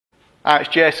Hi, it's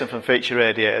Jason from Feature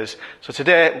Radiators. So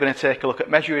today we're going to take a look at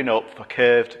measuring up for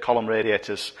curved column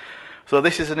radiators. So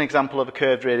this is an example of a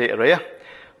curved radiator here.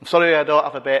 I'm sorry I don't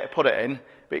have a bay to put it in,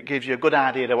 but it gives you a good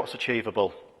idea of what's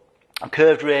achievable. And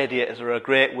curved radiators are a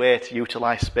great way to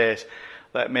utilise space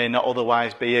that may not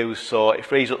otherwise be used, so it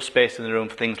frees up space in the room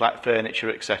for things like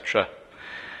furniture, etc.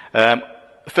 The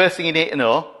first thing you need to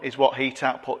know is what heat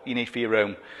output you need for your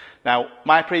room. Now,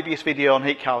 my previous video on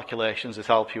heat calculations has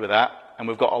helped you with that, and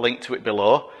we've got a link to it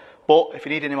below. But if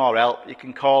you need any more help, you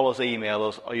can call us, email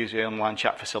us, or use the online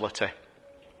chat facility.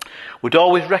 We'd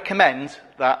always recommend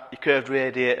that your curved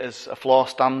radiators are floor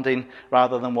standing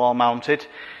rather than wall mounted,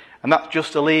 and that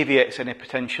just alleviates any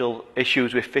potential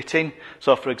issues with fitting.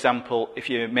 So for example, if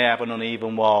you may have an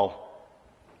uneven wall.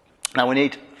 Now we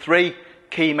need 3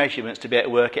 key measurements to be able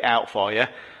to work it out for you.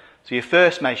 So your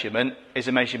first measurement is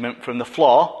a measurement from the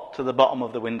floor to the bottom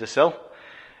of the windowsill.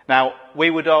 Now,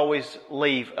 we would always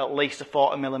leave at least a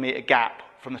 40mm gap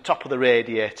from the top of the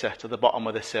radiator to the bottom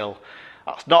of the sill.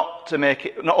 That's not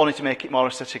only to make it more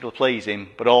aesthetically pleasing,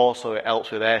 but also it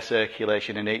helps with air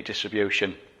circulation and heat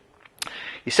distribution.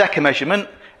 Your second measurement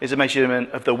is a measurement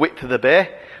of the width of the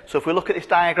bay. So if we look at this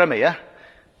diagram here,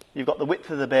 you've got the width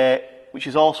of the bay, which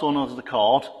is also known as the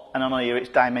chord, and on here it's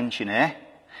dimension A.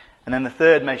 And then the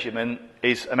third measurement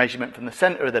is a measurement from the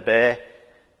centre of the bay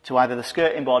to either the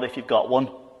skirting board if you've got one,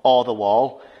 or the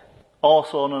wall,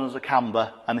 also known as a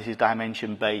camber, and this is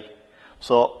dimension B.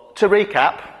 So to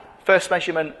recap, first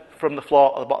measurement from the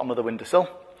floor to the bottom of the windowsill.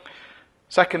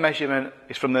 Second measurement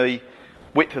is from the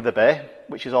width of the bay,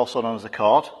 which is also known as the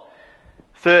chord.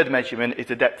 Third measurement is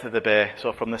the depth of the bay,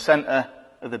 so from the centre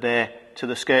of the bay to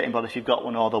the skirting board if you've got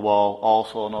one, or the wall,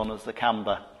 also known as the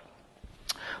camber.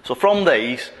 So from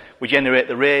these, we generate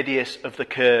the radius of the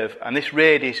curve, and this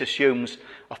radius assumes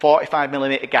a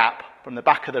 45mm gap from the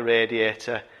back of the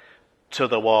radiator to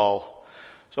the wall.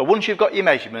 So once you've got your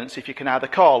measurements, if you can either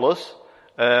call us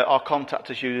or contact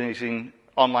us using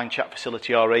online chat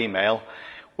facility or email,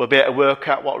 we'll be able to work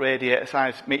out what radiator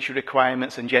size meets your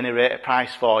requirements and generate a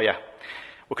price for you.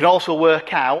 We can also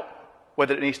work out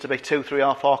whether it needs to be 2, 3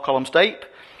 or 4 columns deep.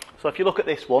 So if you look at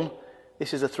this one,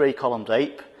 this is a 3 column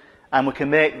deep, and we can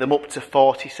make them up to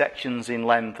 40 sections in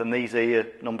length, and these are your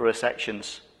number of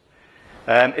sections.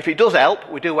 If it does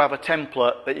help, we do have a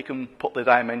template that you can put the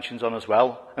dimensions on as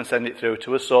well and send it through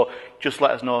to us, so just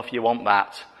let us know if you want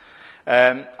that.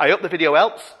 I hope the video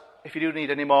helps. If you do need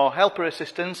any more help or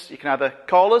assistance, you can either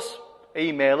call us,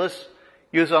 email us,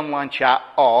 use online chat,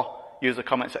 or use the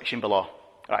comment section below.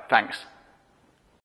 Alright, thanks.